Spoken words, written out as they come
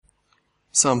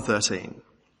Psalm 13,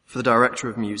 for the director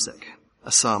of music,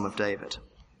 a psalm of David.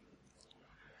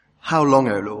 How long,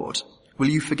 O Lord, will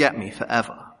you forget me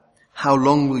forever? How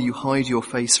long will you hide your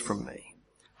face from me?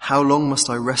 How long must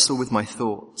I wrestle with my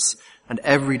thoughts and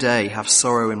every day have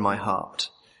sorrow in my heart?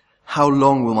 How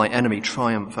long will my enemy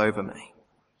triumph over me?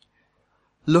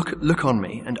 Look on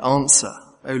me and answer,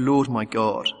 O Lord my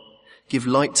God. Give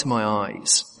light to my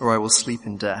eyes, or I will sleep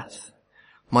in death.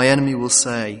 My enemy will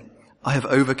say, I have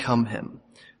overcome him,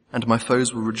 and my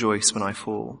foes will rejoice when I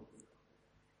fall.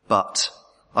 But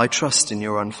I trust in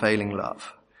your unfailing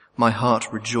love. My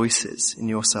heart rejoices in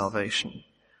your salvation.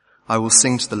 I will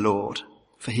sing to the Lord,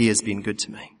 for he has been good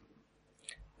to me.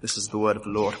 This is the word of the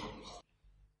Lord.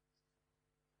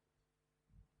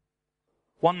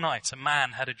 One night, a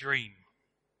man had a dream.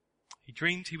 He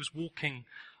dreamed he was walking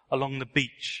along the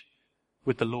beach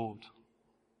with the Lord.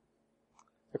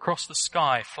 Across the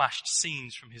sky flashed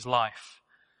scenes from his life.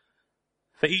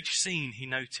 For each scene, he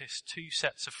noticed two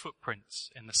sets of footprints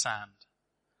in the sand,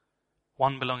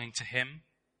 one belonging to him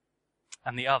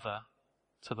and the other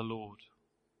to the Lord.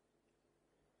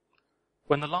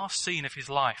 When the last scene of his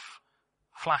life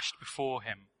flashed before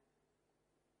him,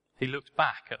 he looked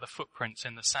back at the footprints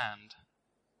in the sand.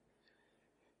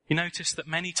 He noticed that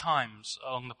many times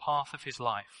along the path of his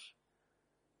life,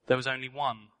 there was only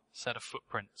one set of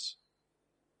footprints.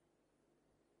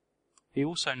 He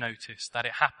also noticed that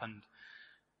it happened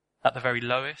at the very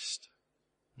lowest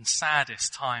and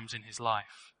saddest times in his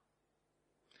life.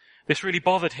 This really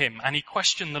bothered him, and he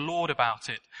questioned the Lord about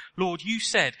it. Lord, you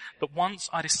said that once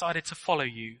I decided to follow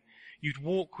you, you'd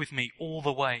walk with me all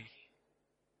the way.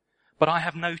 But I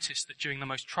have noticed that during the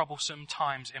most troublesome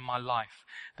times in my life,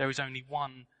 there is only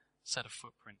one set of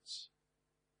footprints.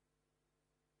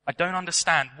 I don't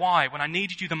understand why, when I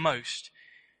needed you the most,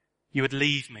 you would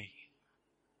leave me.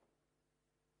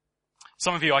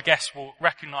 Some of you, I guess, will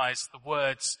recognize the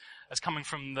words as coming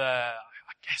from the,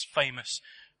 famous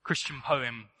Christian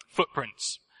poem,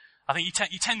 Footprints. I think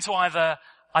you tend to either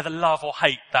love or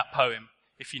hate that poem,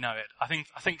 if you know it. I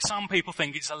think some people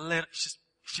think it's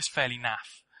just fairly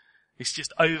naff. It's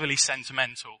just overly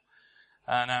sentimental.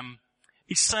 And,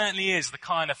 it certainly is the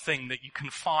kind of thing that you can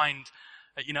find,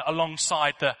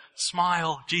 alongside the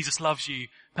smile, Jesus loves you,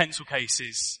 pencil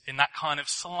cases in that kind of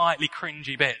slightly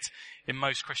cringy bit in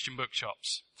most Christian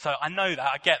bookshops. So I know that,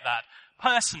 I get that.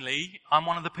 Personally, I'm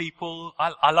one of the people,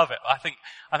 I love it. I think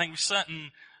with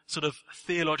certain sort of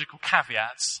theological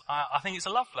caveats, I think it's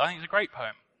a great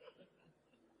poem.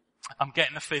 I'm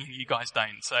getting the feeling you guys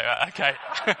don't, so okay.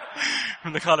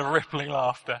 From the kind of rippling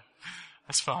laughter.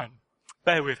 That's fine.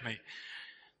 Bear with me.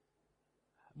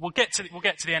 We'll get to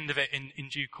the end of it in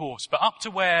due course, but up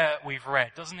to where we've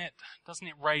read, doesn't it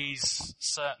raise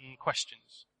certain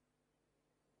questions?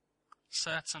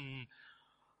 Certain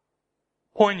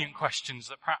poignant questions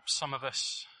that perhaps some of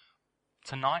us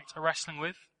tonight are wrestling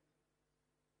with.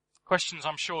 Questions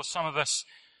I'm sure some of us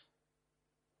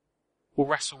will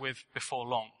wrestle with before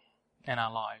long in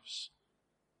our lives.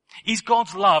 Is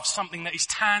God's love something that is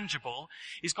tangible?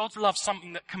 Is God's love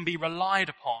something that can be relied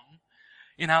upon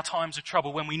in our times of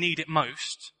trouble when we need it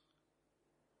most?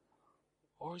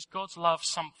 Or is God's love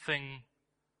something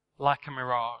like a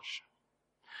mirage?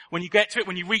 When you get to it,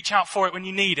 when you reach out for it, when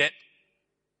you need it,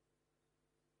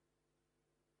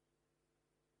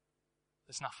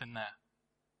 there's nothing there.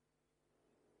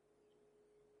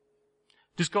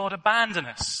 Does God abandon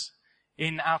us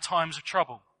in our times of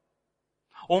trouble?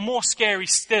 Or more scary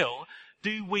still,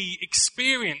 do we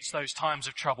experience those times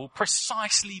of trouble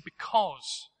precisely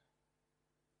because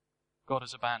God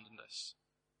has abandoned us?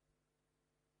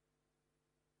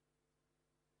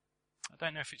 I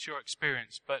don't know if it's your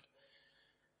experience, but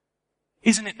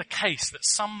isn't it the case that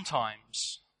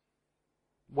sometimes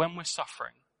when we're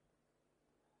suffering,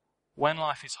 when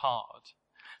life is hard,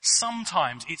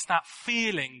 sometimes it's that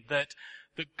feeling that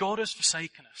God has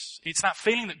forsaken us. It's that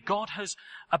feeling that God has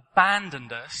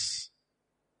abandoned us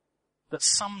that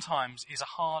sometimes is a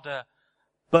harder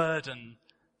burden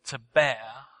to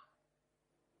bear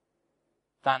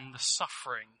than the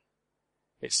suffering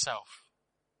itself.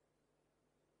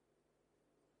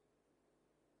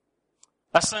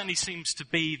 That certainly seems to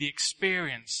be the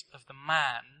experience of the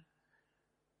man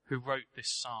who wrote this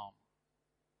psalm.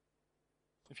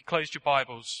 If you closed your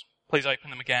Bibles, please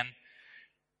open them again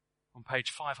on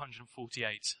page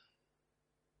 548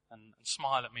 and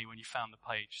smile at me when you found the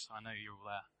page so I know you're all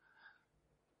there.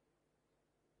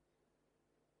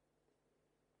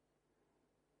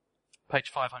 Page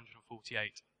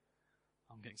 548.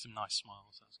 I'm getting some nice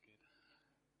smiles, that's good.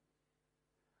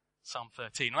 Psalm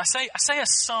 13. And I say a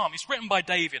psalm. It's written by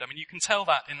David. I mean, you can tell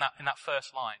that in that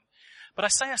first line. But I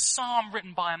say a psalm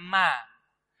written by a man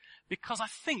because I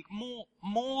think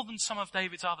more than some of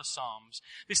David's other psalms,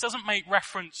 this doesn't make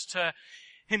reference to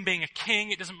him being a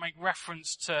king. It doesn't make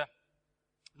reference to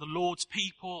the Lord's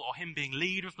people or him being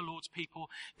leader of the Lord's people.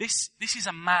 This is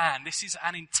a man. This is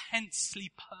an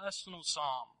intensely personal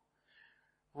psalm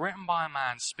written by a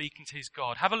man speaking to his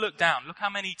God. Have a look down. Look how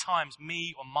many times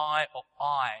me or my or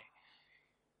I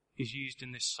is used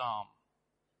in this psalm.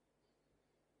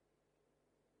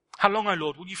 How long, O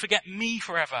Lord, will you forget me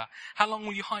forever? How long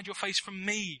will you hide your face from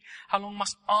me? How long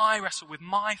must I wrestle with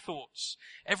my thoughts?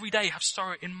 Every day have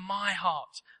sorrow in my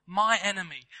heart, my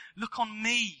enemy. Look on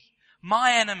me,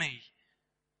 my enemy.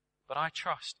 But I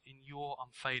trust in your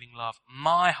unfailing love.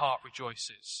 My heart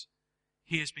rejoices.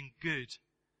 He has been good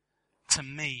to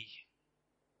me.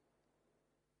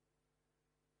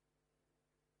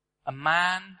 A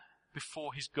man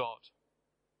before his God.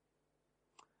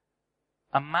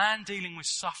 A man dealing with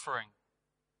suffering.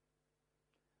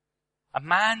 A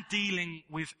man dealing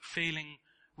with feeling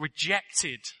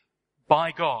rejected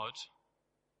by God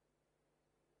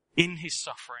in his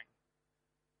suffering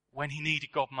when he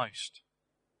needed God most.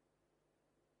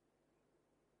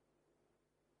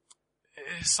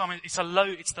 It's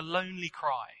the lonely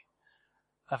cry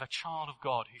of a child of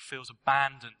God who feels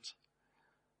abandoned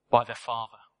by their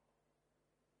father.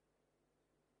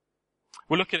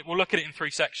 We'll look at it in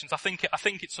three sections. I think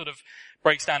it sort of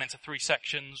breaks down into three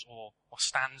sections or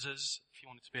stanzas, if you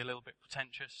want it to be a little bit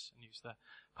pretentious and use the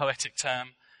poetic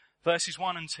term. Verses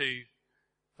 1 and 2,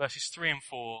 verses 3 and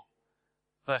 4,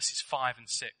 verses 5 and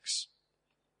 6.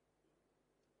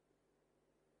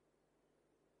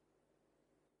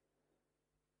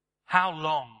 How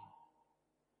long,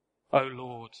 O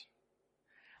Lord?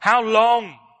 How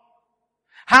long?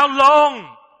 How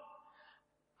long?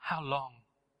 How long?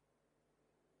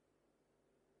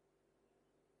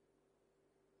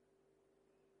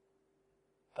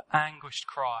 The anguished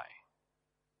cry,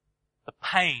 the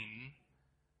pain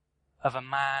of a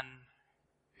man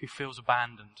who feels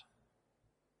abandoned.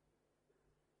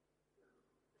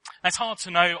 Now, it's hard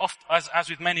to know, as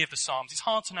with many of the Psalms, it's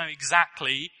hard to know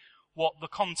exactly what the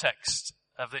context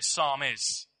of this psalm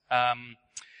is.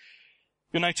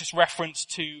 You'll notice reference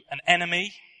to an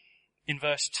enemy in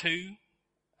verse 2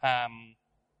 and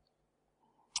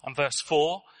verse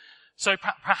 4. So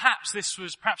perhaps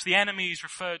the enemy is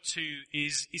referred to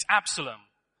is Absalom,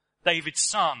 David's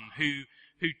son, who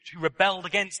rebelled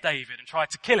against David and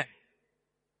tried to kill him.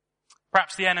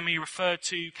 Perhaps the enemy referred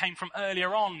to came from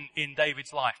earlier on in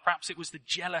David's life. Perhaps it was the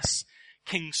jealous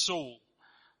King Saul,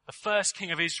 the first king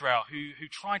of Israel, who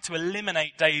tried to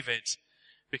eliminate David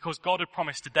because God had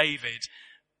promised to David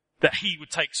that he would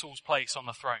take Saul's place on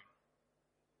the throne.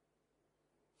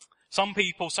 Some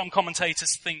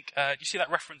commentators think, do you see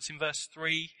that reference in verse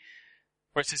 3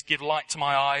 where it says, give light to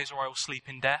my eyes or I will sleep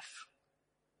in death?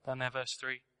 Down there, verse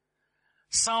 3.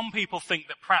 Some people think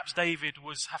that perhaps David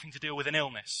was having to deal with an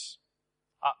illness.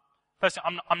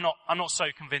 Personally, I'm not so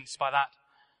convinced by that.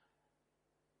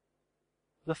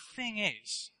 The thing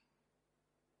is,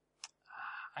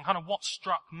 and kind of what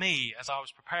struck me as I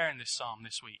was preparing this psalm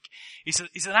this week, is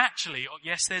that actually,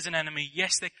 yes, there's an enemy,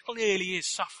 yes, there clearly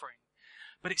is suffering,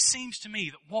 but it seems to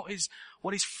me that what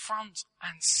is front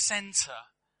and center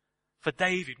for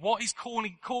David, what is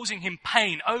causing him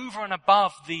pain over and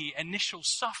above the initial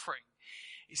suffering,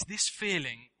 is this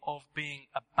feeling of being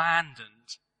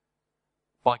abandoned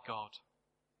by God.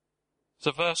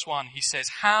 So verse 1, he says,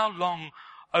 how long,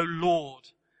 O Lord,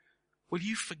 will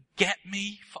you forget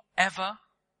me forever?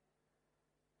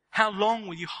 How long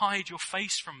will you hide your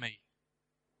face from me?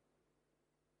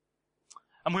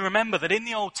 And we remember that in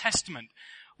the Old Testament,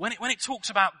 when it talks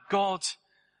about God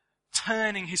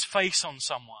turning his face on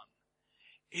someone,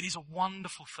 it is a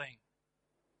wonderful thing.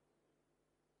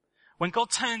 When God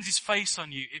turns his face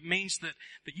on you, it means that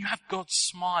you have God's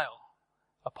smile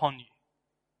upon you.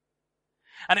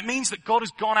 And it means that God has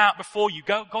gone out before you.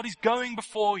 God is going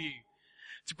before you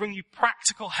to bring you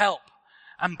practical help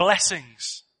and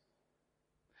blessings.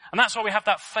 And that's why we have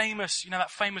that famous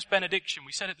benediction.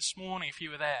 We said it this morning if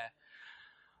you were there.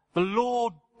 The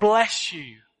Lord bless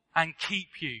you and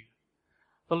keep you.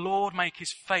 The Lord make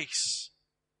his face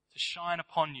to shine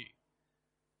upon you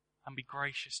and be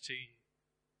gracious to you.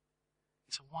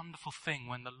 It's a wonderful thing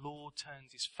when the Lord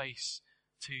turns his face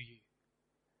to you.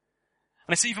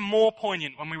 And it's even more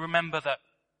poignant when we remember that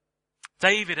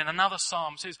David in another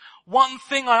psalm says, one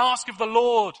thing I ask of the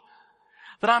Lord,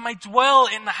 that I may dwell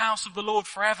in the house of the Lord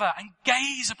forever and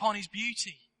gaze upon his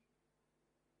beauty.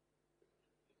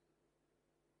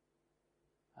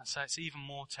 And so it's even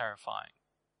more terrifying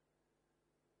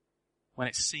when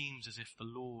it seems as if the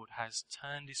Lord has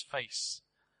turned his face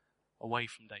away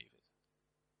from David.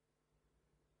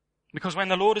 Because when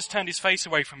the Lord has turned his face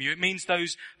away from you, it means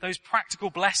those practical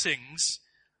blessings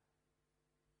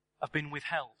have been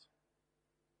withheld.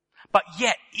 But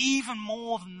yet, even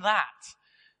more than that,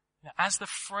 as the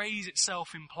phrase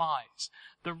itself implies,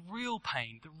 the real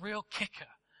pain, the real kicker,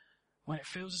 when it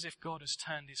feels as if God has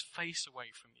turned his face away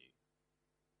from you,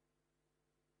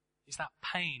 is that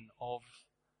pain of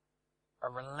a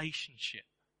relationship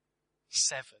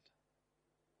severed.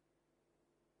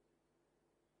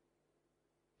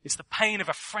 It's the pain of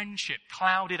a friendship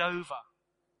clouded over.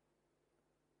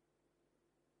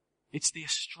 It's the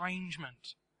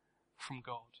estrangement from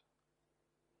God.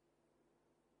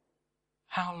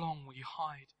 How long will you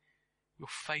hide your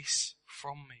face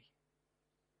from me?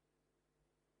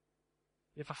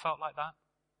 You ever felt like that?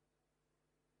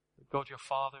 That God your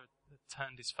Father had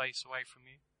turned his face away from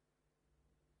you?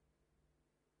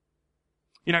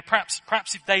 You know, perhaps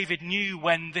if David knew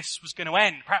when this was going to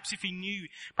end, perhaps if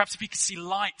he could see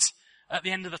light at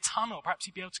the end of the tunnel, perhaps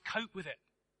he'd be able to cope with it.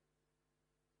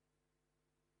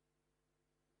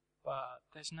 But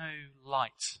there's no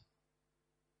light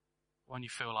when you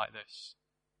feel like this.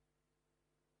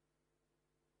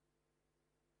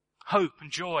 Hope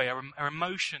and joy are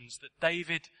emotions that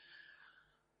David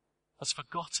has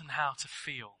forgotten how to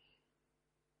feel.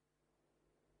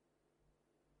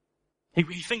 He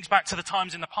thinks back to the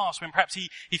times in the past when perhaps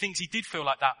he thinks he did feel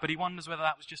like that, but he wonders whether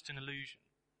that was just an illusion.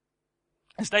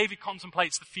 As David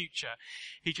contemplates the future,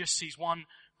 he just sees one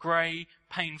grey,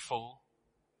 painful,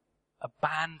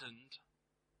 abandoned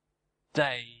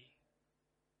day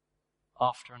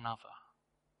after another.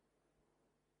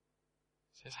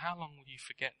 He says, how long will you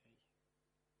forget me?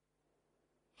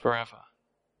 Forever.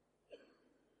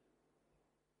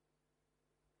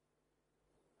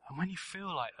 And when you feel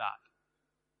like that,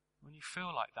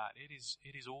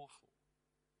 it is awful.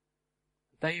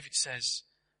 David says,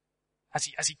 as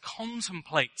he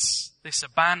contemplates this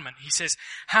abandonment, he says,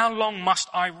 how long must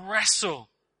I wrestle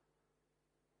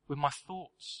with my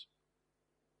thoughts?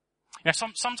 You know,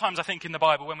 sometimes I think in the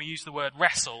Bible when we use the word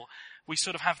wrestle, we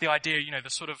sort of have the idea, you know, the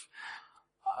sort of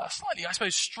slightly, I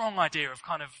suppose, strong idea of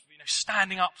kind of, you know,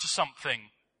 standing up to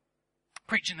something,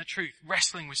 preaching the truth,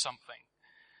 wrestling with something.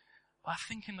 But I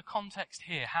think in the context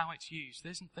here, how it's used,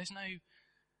 there's no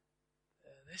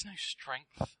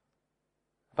strength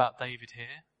about David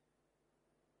here.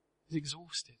 He's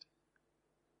exhausted.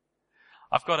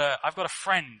 I've got a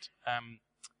friend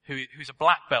who's a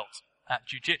black belt at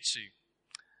jiu-jitsu,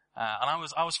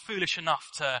 and I was foolish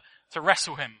enough to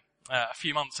wrestle him a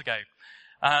few months ago.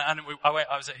 I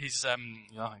was at his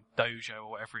dojo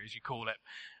or whatever it is you call it,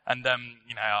 and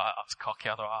you know, I was cocky.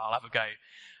 I thought, I'll have a go.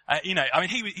 You know, I mean,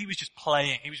 he was just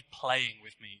playing. He was playing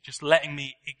with me, just letting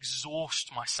me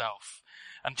exhaust myself,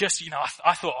 and just, you know,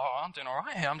 I thought, oh, I'm doing all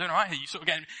right here. You sort of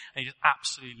getting, and he just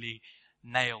absolutely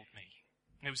nailed me.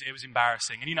 It was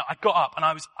embarrassing, and you know, I got up and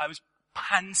I was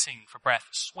panting for breath.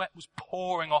 Sweat was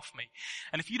pouring off me.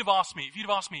 And if you'd have asked me,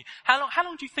 how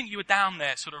long do you think you were down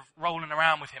there sort of rolling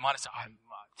around with him? I'd have said,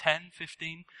 10,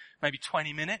 15, maybe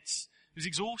 20 minutes. It was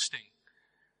exhausting.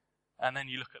 And then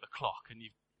you look at the clock and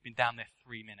you've been down there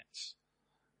 3 minutes.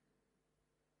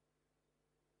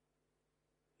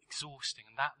 Exhausting.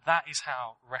 And that is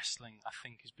how wrestling, I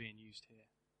think, is being used here.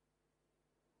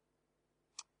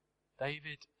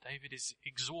 David is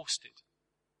exhausted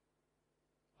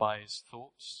by his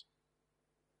thoughts.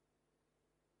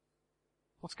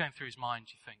 What's going through his mind,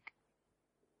 do you think?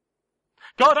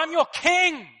 God, I'm your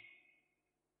king!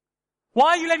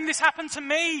 Why are you letting this happen to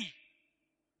me?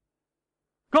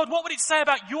 God, what would it say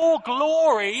about your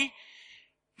glory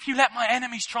if you let my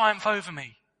enemies triumph over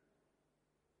me?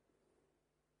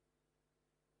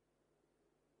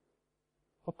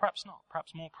 Well, perhaps not.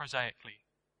 Perhaps more prosaically.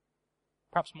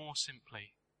 Perhaps more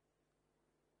simply.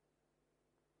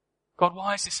 God,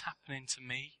 why is this happening to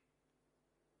me?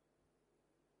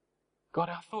 God,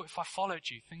 I thought if I followed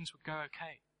you, things would go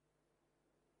okay.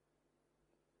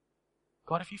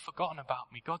 God, have you forgotten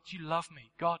about me? God, do you love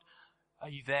me? God, are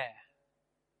you there?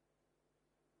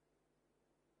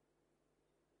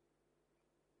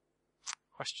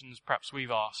 Questions perhaps we've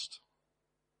asked.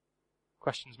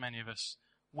 Questions many of us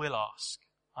will ask,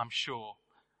 I'm sure,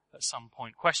 at some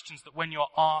point. Questions that when you're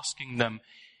asking them,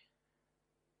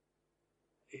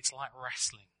 it's like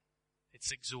wrestling.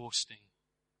 It's exhausting.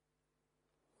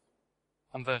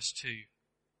 And verse 2,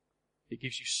 it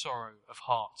gives you sorrow of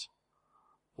heart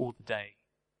all the day.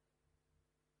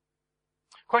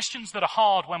 Questions that are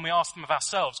hard when we ask them of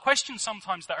ourselves. Questions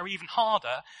sometimes that are even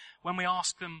harder when we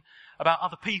ask them about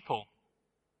other people.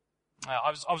 I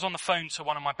was on the phone to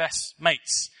one of my best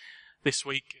mates this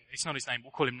week. It's not his name.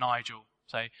 We'll call him Nigel.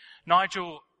 So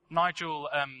Nigel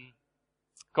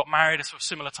got married at a sort of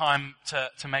similar time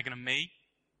to Megan and me.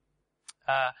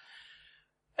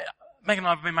 Megan and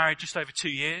I have been married just over 2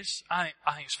 years. I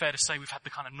think it's fair to say we've had the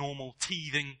kind of normal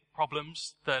teething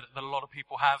problems that a lot of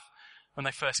people have when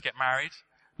they first get married,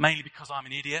 mainly because I'm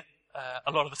an idiot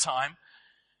a lot of the time.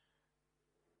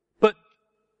 But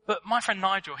my friend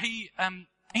Nigel, he's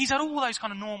had all those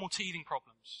kind of normal teething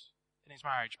problems in his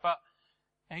marriage, but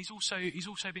he's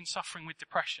also been suffering with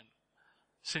depression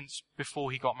since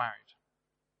before he got married.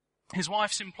 His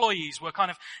wife's employees were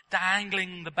kind of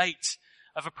dangling the bait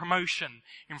of a promotion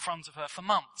in front of her for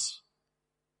months,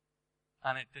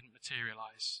 and it didn't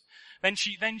materialize. Then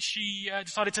she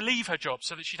decided to leave her job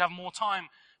so that she'd have more time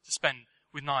to spend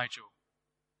with Nigel.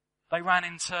 They ran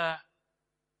into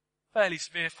fairly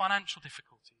severe financial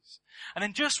difficulties. And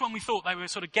then just when we thought they were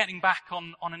sort of getting back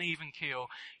on an even keel,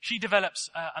 she develops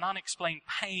an unexplained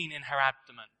pain in her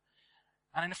abdomen.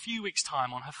 And in a few weeks'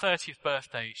 time, on her 30th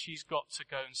birthday, she's got to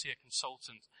go and see a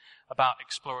consultant about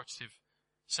explorative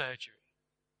surgery.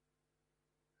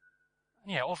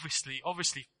 Yeah, obviously,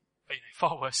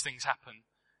 far worse things happen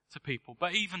to people.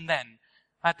 But even then,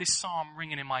 I had this psalm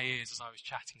ringing in my ears as I was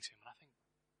chatting to him, and I think,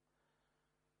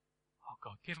 oh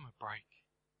God, give him a break.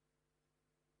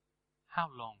 How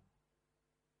long?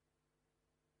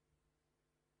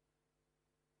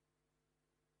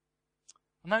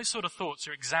 And those sort of thoughts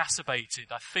are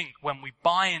exacerbated, I think, when we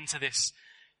buy into this.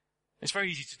 It's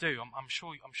very easy to do. I'm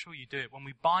sure you do it. When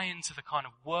we buy into the kind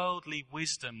of worldly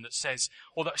wisdom that says,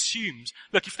 or that assumes,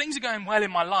 look, if things are going well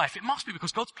in my life, it must be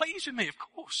because God's pleased with me, of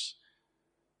course.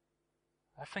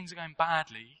 If things are going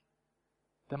badly,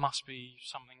 there must be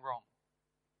something wrong.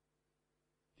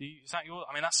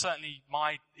 That's certainly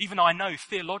even though I know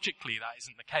theologically that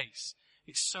isn't the case,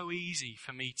 it's so easy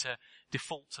for me to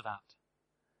default to that.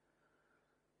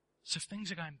 So if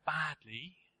things are going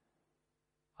badly,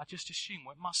 I just assume,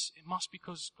 well, it must be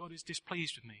because God is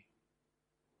displeased with me.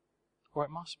 Or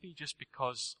it must be just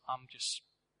because I'm just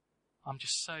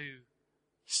so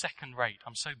second rate,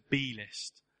 I'm so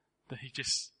B-list that he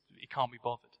can't be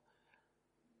bothered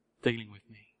dealing with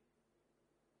me.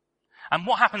 And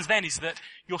what happens then is that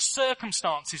your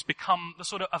circumstances become the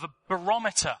sort of a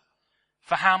barometer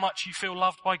for how much you feel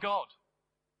loved by God.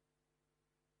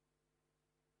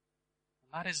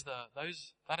 And that is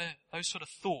those sort of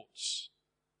thoughts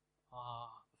are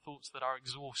the thoughts that are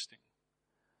exhausting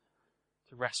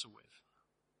to wrestle with.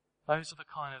 Those are the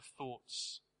kind of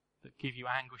thoughts that give you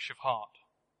anguish of heart,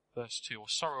 verse 2, or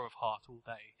sorrow of heart all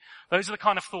day. Those are the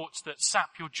kind of thoughts that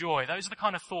sap your joy. Those are the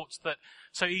kind of thoughts that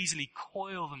so easily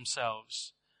coil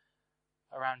themselves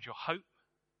around your hope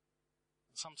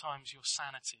and sometimes your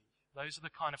sanity. Those are the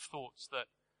kind of thoughts that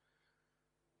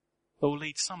will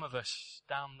lead some of us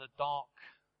down the dark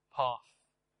path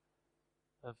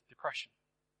of depression.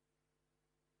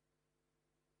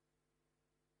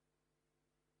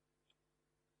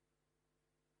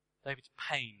 David's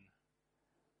pain,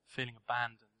 feeling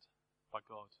abandoned by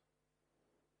God.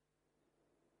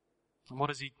 And what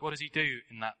does he do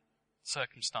in that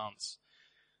circumstance?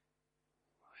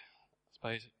 I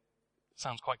suppose it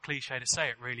sounds quite cliche to say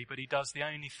it really, but he does the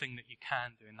only thing that you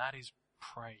can do, and that is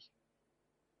pray.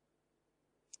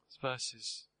 It's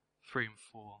verses 3 and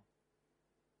 4.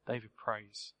 David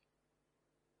prays.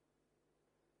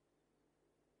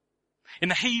 In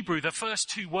the Hebrew, the first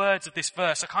two words of this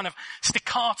verse are kind of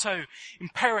staccato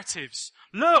imperatives.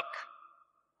 Look!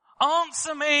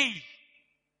 Answer me!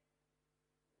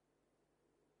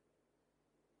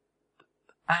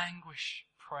 The anguish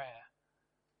prayer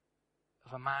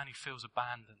of a man who feels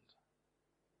abandoned.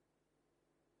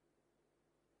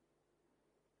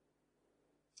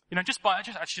 Just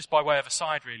by way of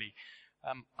aside really,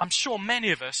 I'm sure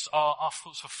many of us are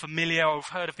sort of familiar or have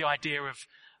heard of the idea of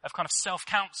kind of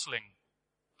self-counseling.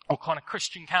 Or kind of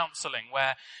Christian counselling,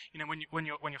 where when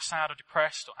you're sad or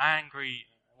depressed or angry,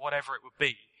 whatever it would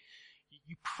be,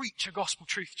 you preach a gospel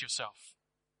truth to yourself.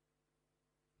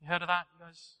 You heard of that? You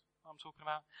guys know what I'm talking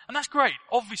about? And that's great.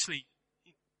 Obviously,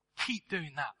 keep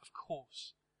doing that, of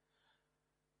course.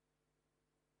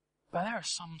 But there are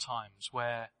some times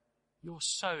where you're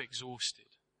so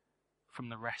exhausted from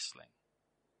the wrestling.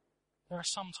 There are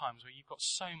some times where you've got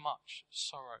so much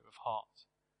sorrow of heart.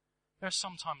 There are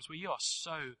some times where you are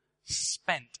so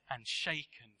spent and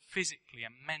shaken physically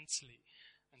and mentally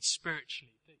and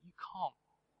spiritually that you can't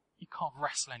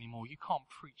wrestle anymore. You can't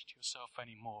preach to yourself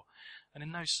anymore. And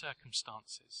in those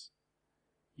circumstances,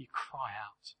 you cry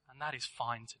out. And that is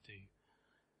fine to do.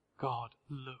 God,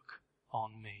 look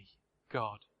on me.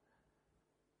 God,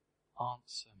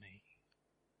 answer me.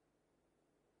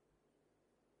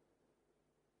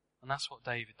 And that's what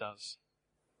David does.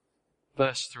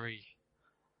 Verse 3.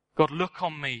 God, look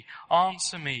on me,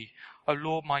 answer me, O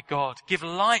Lord my God. Give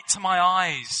light to my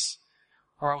eyes,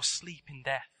 or I'll sleep in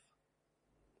death.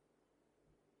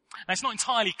 Now, it's not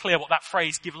entirely clear what that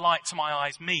phrase, give light to my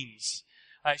eyes, means.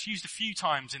 It's used a few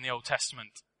times in the Old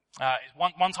Testament.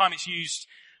 One time it's used,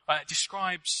 it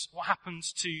describes what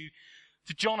happens to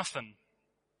Jonathan,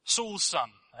 Saul's son.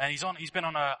 And he's been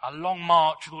on a long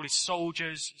march with all his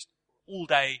soldiers all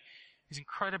day. He's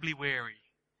incredibly weary.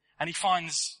 And he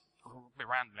finds, a bit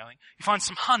randomly I think, he finds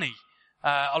some honey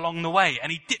along the way.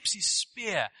 And he dips his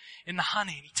spear in the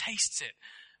honey and he tastes it.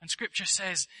 And Scripture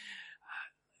says,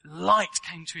 light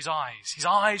came to his eyes. His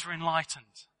eyes were enlightened.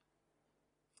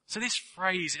 So this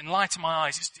phrase, enlighten my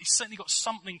eyes, it's certainly got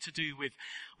something to do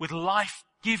with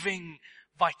life-giving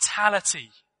vitality.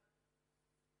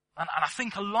 And I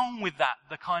think along with that,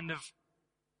 the kind of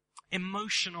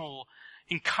emotional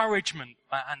encouragement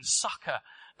and succor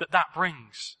that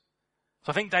brings.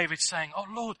 So I think David's saying, oh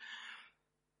Lord,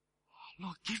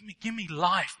 give me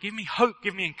life, give me hope,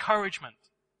 give me encouragement.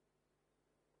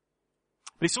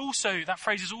 But it's also, that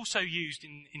phrase is also used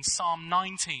in Psalm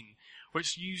 19, where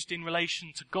it's used in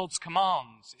relation to God's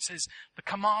commands. It says, the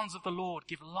commands of the Lord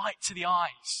give light to the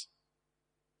eyes.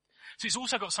 So it's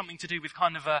also got something to do with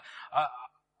kind of a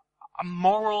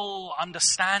moral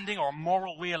understanding or a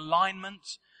moral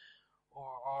realignment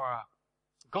or a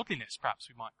godliness, perhaps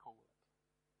we might call it.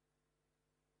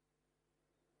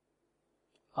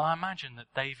 I imagine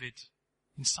that David,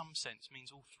 in some sense,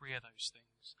 means all three of those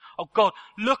things. Oh God,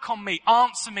 look on me,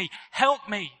 answer me, help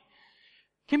me,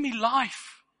 give me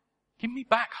life, give me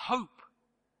back hope.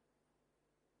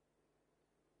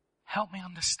 Help me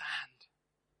understand.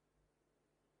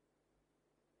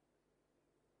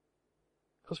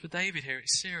 Because for David here,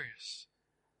 it's serious.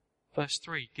 Verse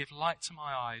 3, give light to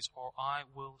my eyes, or I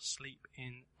will sleep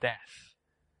in death.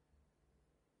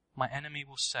 My enemy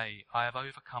will say, I have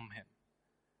overcome him,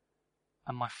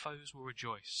 and my foes will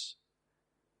rejoice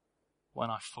when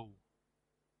I fall.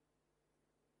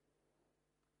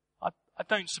 I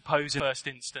don't suppose in the first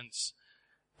instance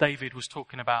David was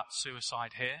talking about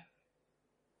suicide here.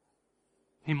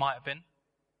 He might have been.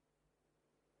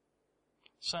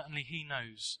 Certainly he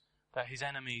knows that his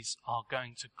enemies are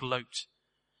going to gloat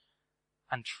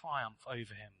and triumph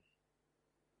over him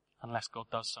unless God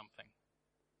does something.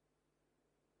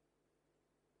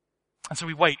 And so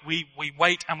we wait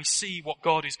and we see what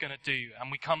God is going to do,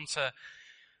 and we come to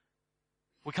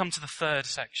the third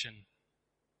section.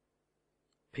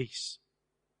 Peace.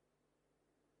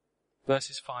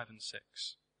 Verses 5 and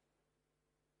 6.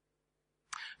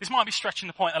 This might be stretching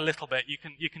the point a little bit.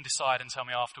 You can decide and tell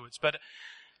me afterwards, but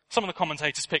some of the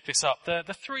commentators pick this up.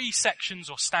 The three sections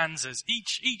or stanzas,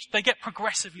 each they get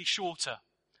progressively shorter.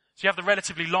 So you have the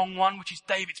relatively long one, which is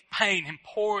David's pain, him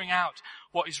pouring out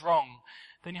what is wrong.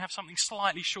 Then you have something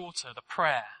slightly shorter, the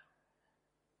prayer.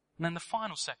 And then the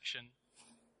final section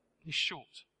is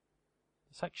short.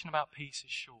 The section about peace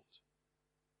is short.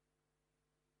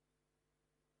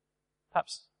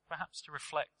 Perhaps to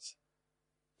reflect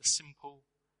the simple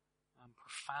and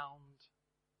profound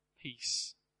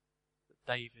peace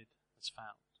that David has found.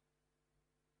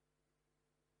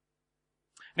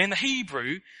 And in the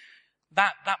Hebrew,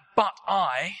 that but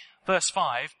I, verse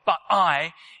 5, but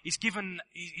I is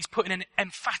put in an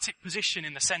emphatic position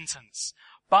in the sentence.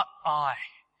 But I.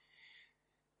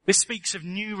 This speaks of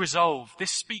new resolve.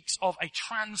 This speaks of a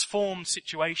transformed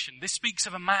situation. This speaks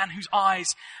of a man whose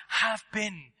eyes have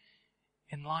been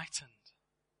enlightened.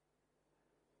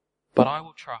 But I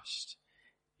will trust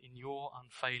in your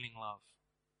unfailing love.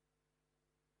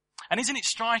 And isn't it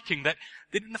striking that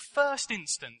in the first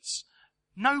instance,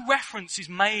 no reference is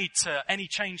made to any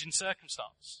change in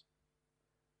circumstance?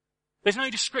 There's no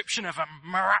description of a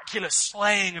miraculous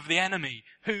slaying of the enemy,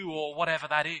 who or whatever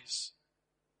that is.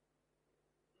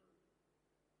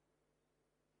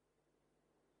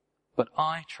 But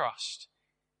I trust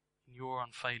in your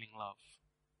unfailing love.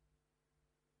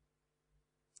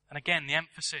 And again, the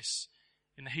emphasis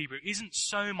in the Hebrew isn't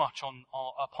so much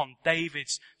upon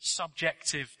David's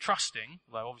subjective trusting,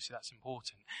 although obviously that's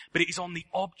important, but it is on the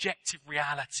objective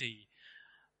reality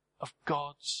of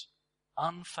God's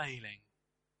unfailing,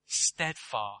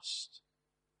 steadfast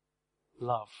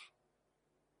love.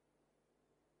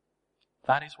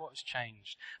 That is what has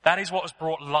changed. That is what has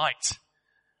brought light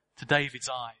to David's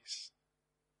eyes.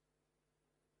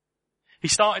 He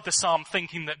started the psalm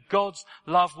thinking that God's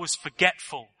love was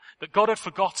forgetful, that God had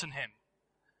forgotten him.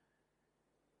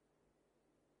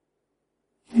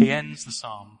 He ends the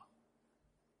psalm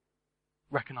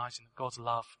recognizing that God's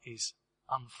love is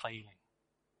unfailing.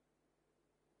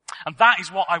 And that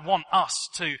is what I want us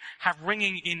to have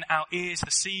ringing in our ears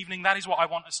this evening. That is what I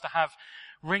want us to have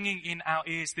ringing in our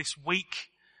ears this week,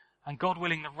 and God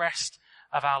willing, the rest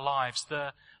of our lives.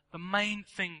 The main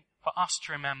thing for us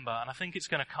to remember, and I think it's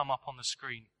going to come up on the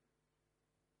screen,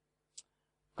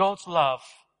 God's love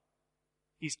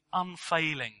is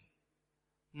unfailing,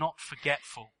 not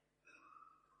forgetful.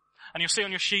 And you'll see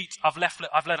on your sheet, I've left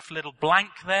a little blank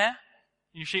there.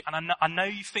 You see, and I know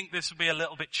you think this will be a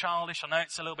little bit childish. I know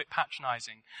it's a little bit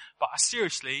patronizing. But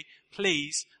seriously,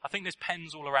 please, I think there's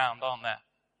pens all around, aren't there?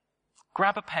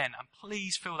 Grab a pen and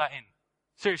please fill that in.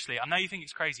 Seriously, I know you think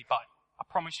it's crazy, but I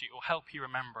promise you it will help you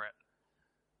remember it.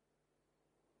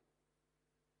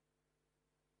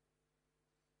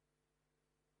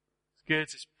 It's good.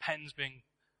 There's pens being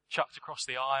chucked across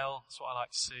the aisle. That's what I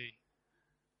like to see.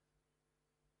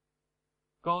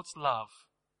 God's love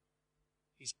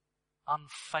is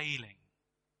unfailing,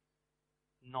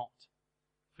 not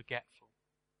forgetful.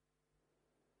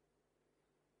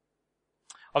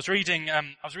 I was reading a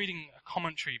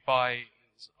commentary by an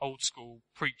old school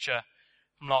preacher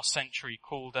from last century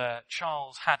called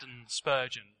Charles Haddon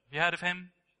Spurgeon. Have you heard of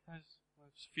him? There's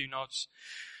a few nods.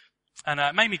 And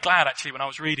it made me glad actually when I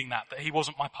was reading that he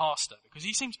wasn't my pastor, because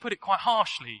he seemed to put it quite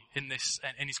harshly in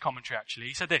his commentary actually.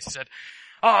 He said this, he said,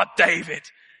 David,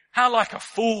 how like a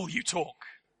fool you talk.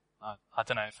 I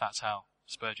don't know if that's how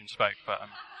Spurgeon spoke, but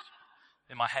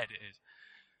in my head it is.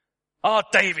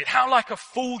 David, how like a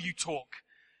fool you talk.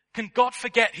 Can God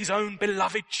forget his own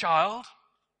beloved child?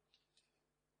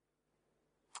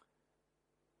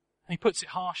 And he puts it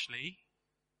harshly,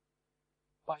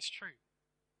 but it's true.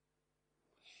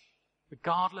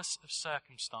 Regardless of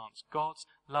circumstance, God's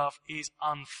love is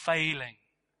unfailing,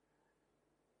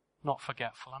 not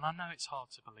forgetful. And I know it's hard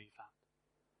to believe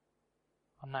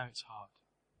that. I know it's hard.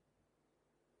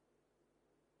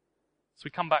 So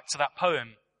we come back to that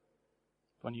poem,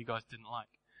 one you guys didn't like.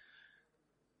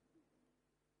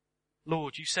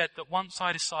 Lord, you said that once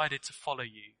I decided to follow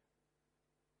you,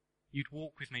 you'd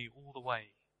walk with me all the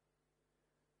way.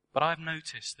 But I've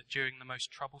noticed that during the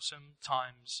most troublesome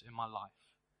times in my life,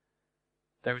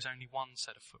 there is only one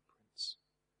set of footprints.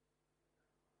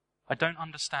 I don't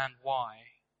understand why,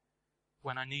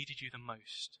 when I needed you the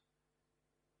most,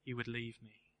 you would leave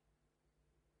me.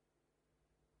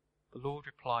 The Lord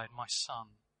replied, my son,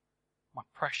 my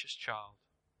precious child,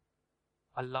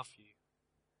 I love you,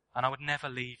 and I would never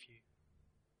leave you.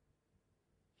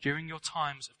 During your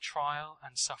times of trial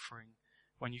and suffering,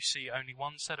 when you see only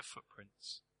one set of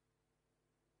footprints,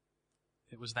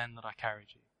 it was then that I carried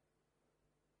you.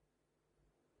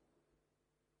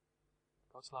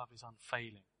 God's love is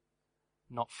unfailing,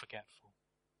 not forgetful.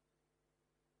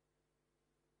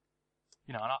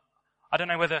 You know, and I don't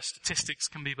know whether statistics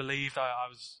can be believed. I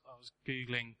was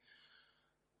Googling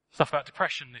stuff about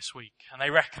depression this week, and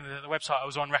they reckon, the website I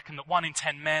was on reckoned that 1 in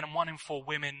 10 men and 1 in 4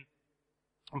 women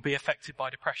will be affected by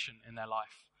depression in their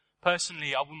life.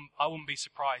 Personally, I wouldn't be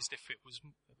surprised if it was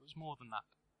more than that.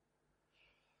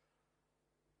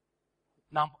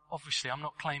 Now, obviously, I'm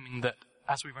not claiming that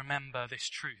as we remember this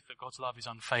truth, that God's love is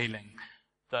unfailing,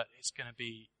 that it's going to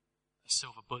be a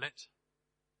silver bullet.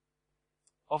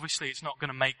 Obviously, it's not going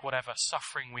to make whatever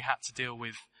suffering we had to deal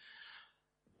with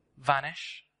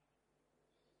vanish.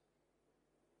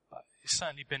 But it's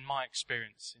certainly been my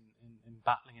experience in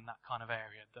battling in that kind of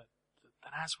area, that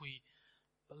as we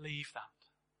believe that,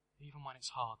 even when it's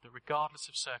hard, that regardless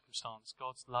of circumstance,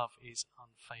 God's love is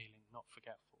unfailing, not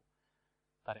forgetful,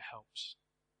 that it helps.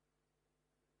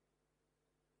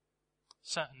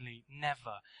 Certainly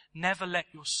never let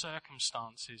your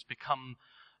circumstances become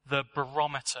the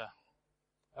barometer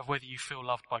of whether you feel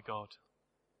loved by God.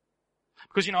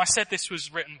 Because, I said this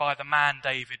was written by the man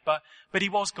David, but he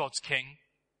was God's king.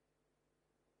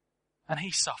 And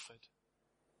he suffered.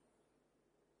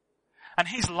 And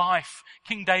his life,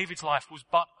 King David's life, was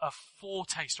but a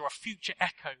foretaste or a future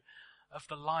echo of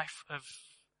the life of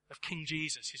King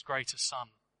Jesus, his greater son.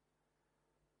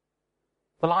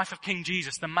 The life of King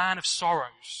Jesus, the man of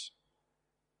sorrows,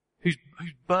 whose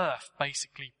birth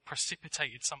basically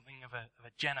precipitated something of a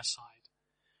genocide,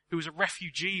 who was a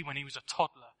refugee when he was a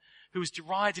toddler, who was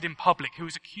derided in public, who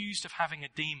was accused of having a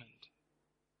demon.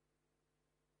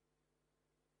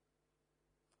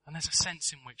 And there's a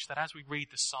sense in which that as we read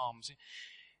the Psalms,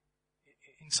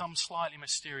 in some slightly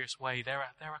mysterious way, they're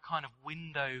a kind of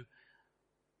window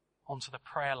onto the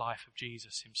prayer life of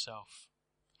Jesus himself,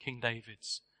 King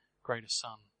David's greater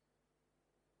son.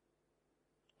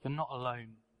 You're not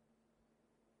alone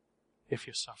if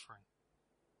you're suffering.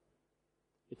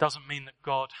 It doesn't mean that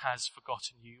God has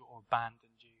forgotten you or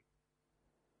abandoned you.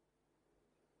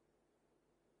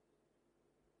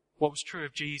 What was true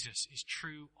of Jesus is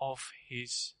true of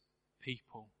his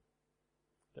people.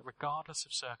 That regardless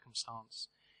of circumstance,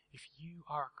 if you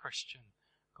are a Christian,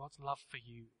 God's love for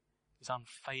you is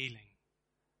unfailing,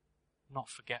 not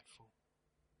forgetful.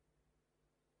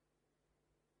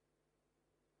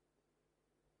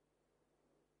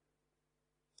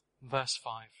 Verse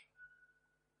 5,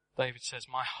 David says,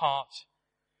 "My heart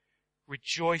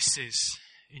rejoices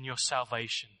in your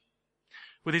salvation."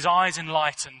 With his eyes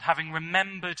enlightened, having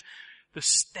remembered the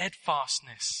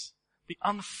steadfastness, the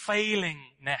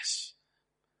unfailingness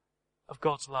of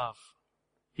God's love,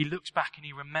 he looks back and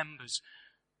he remembers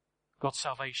God's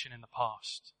salvation in the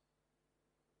past.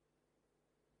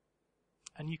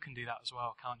 And you can do that as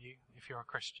well, can't you, if you're a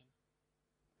Christian?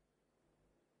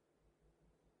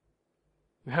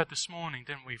 We heard this morning,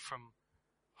 didn't we, from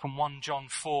 1 John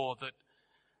 4, that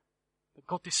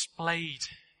God displayed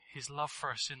his love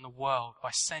for us in the world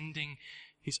by sending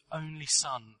his only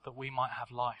Son that we might have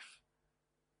life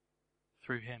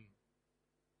through him.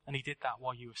 And he did that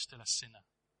while you were still a sinner.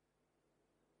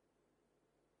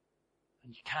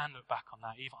 And you can look back on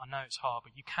that. Even I know it's hard,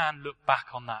 but you can look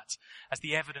back on that as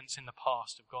the evidence in the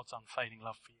past of God's unfailing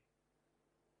love for you.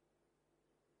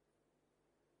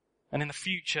 And in the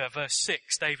future, verse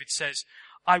 6, David says,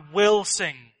 "I will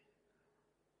sing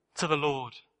to the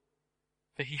Lord,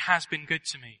 for he has been good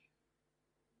to me."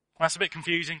 And that's a bit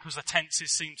confusing because the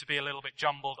tenses seem to be a little bit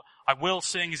jumbled. "I will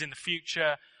sing" is in the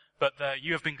future, but the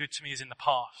 "you have been good to me" is in the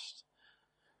past.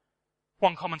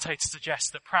 One commentator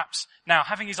suggests that perhaps now,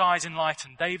 having his eyes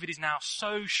enlightened, David is now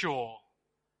so sure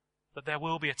that there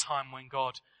will be a time when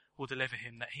God will deliver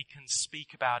him that he can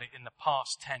speak about it in the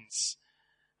past tense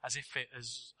as if it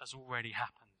has already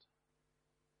happened.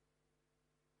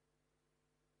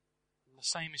 And the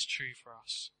same is true for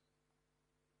us.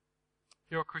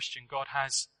 If you're a Christian, God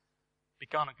has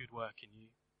begun a good work in you.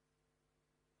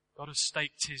 God has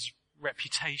staked his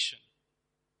reputation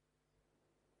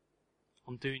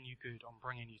on doing you good, on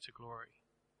bringing you to glory.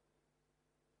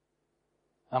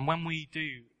 And when we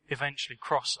do eventually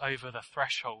cross over the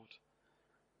threshold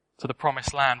to the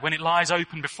promised land, when it lies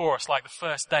open before us like the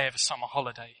first day of a summer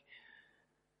holiday,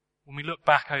 when we look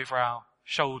back over our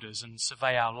shoulders and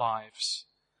survey our lives,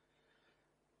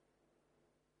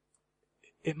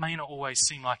 it may not always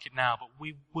seem like it now, but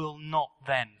we will not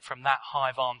then, from that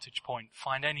high vantage point,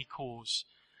 find any cause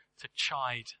to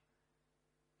chide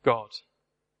God.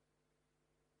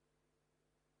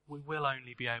 We will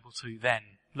only be able to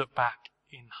then look back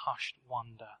in hushed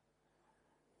wonder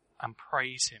and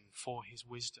praise him for his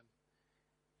wisdom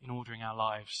in ordering our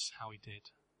lives how he did.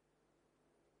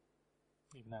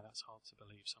 Even though that's hard to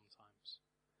believe sometimes.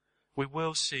 We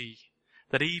will see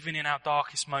that even in our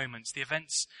darkest moments, the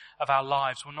events of our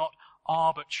lives were not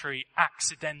arbitrary,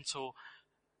 accidental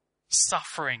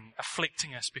suffering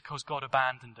afflicting us because God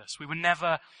abandoned us. We were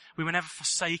never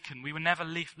forsaken. We were never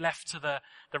left to the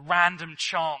random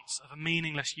chance of a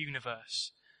meaningless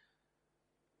universe.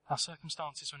 Our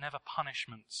circumstances were never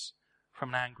punishments from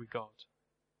an angry God.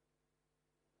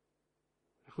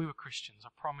 If we were Christians, I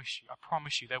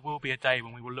promise you, there will be a day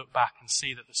when we will look back and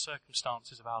see that the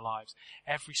circumstances of our lives,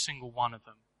 every single one of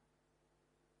them,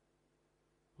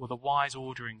 were the wise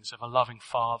orderings of a loving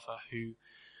Father who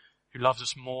loves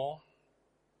us more,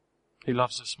 who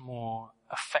loves us more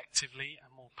effectively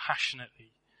and more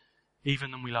passionately,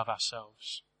 even than we love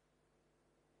ourselves.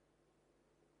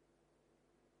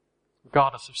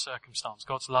 Regardless of circumstance,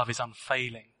 God's love is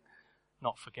unfailing,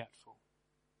 not forgetful.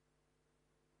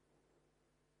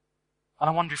 And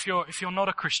I wonder if you're not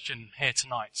a Christian here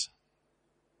tonight,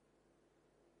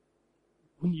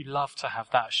 wouldn't you love to have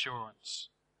that assurance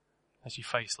as you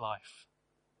face life?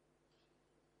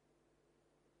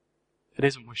 It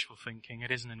isn't wishful thinking.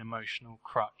 It isn't an emotional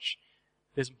crutch.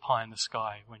 It isn't pie in the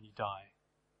sky when you die.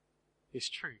 It's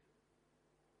true.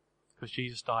 Because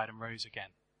Jesus died and rose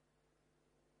again.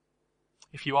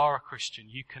 If you are a Christian,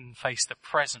 you can face the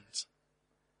present,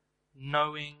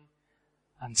 knowing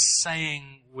and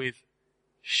saying with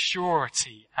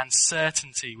surety and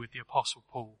certainty with the Apostle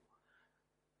Paul,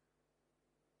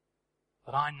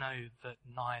 that I know that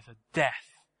neither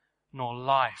death nor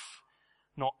life,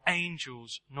 nor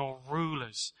angels, nor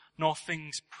rulers, nor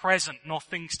things present, nor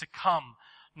things to come,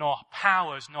 nor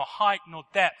powers, nor height, nor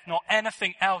depth, nor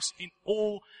anything else in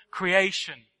all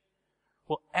creation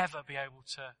will ever be able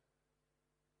to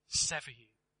sever you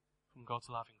from God's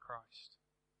love in Christ.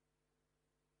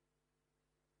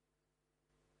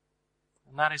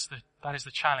 And that is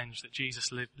the challenge that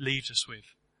Jesus leaves us with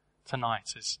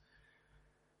tonight,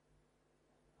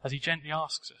 as he gently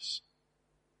asks us,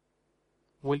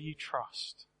 will you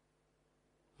trust?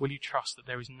 Will you trust that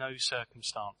there is no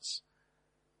circumstance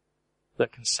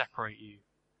that can separate you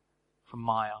from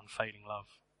my unfailing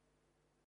love?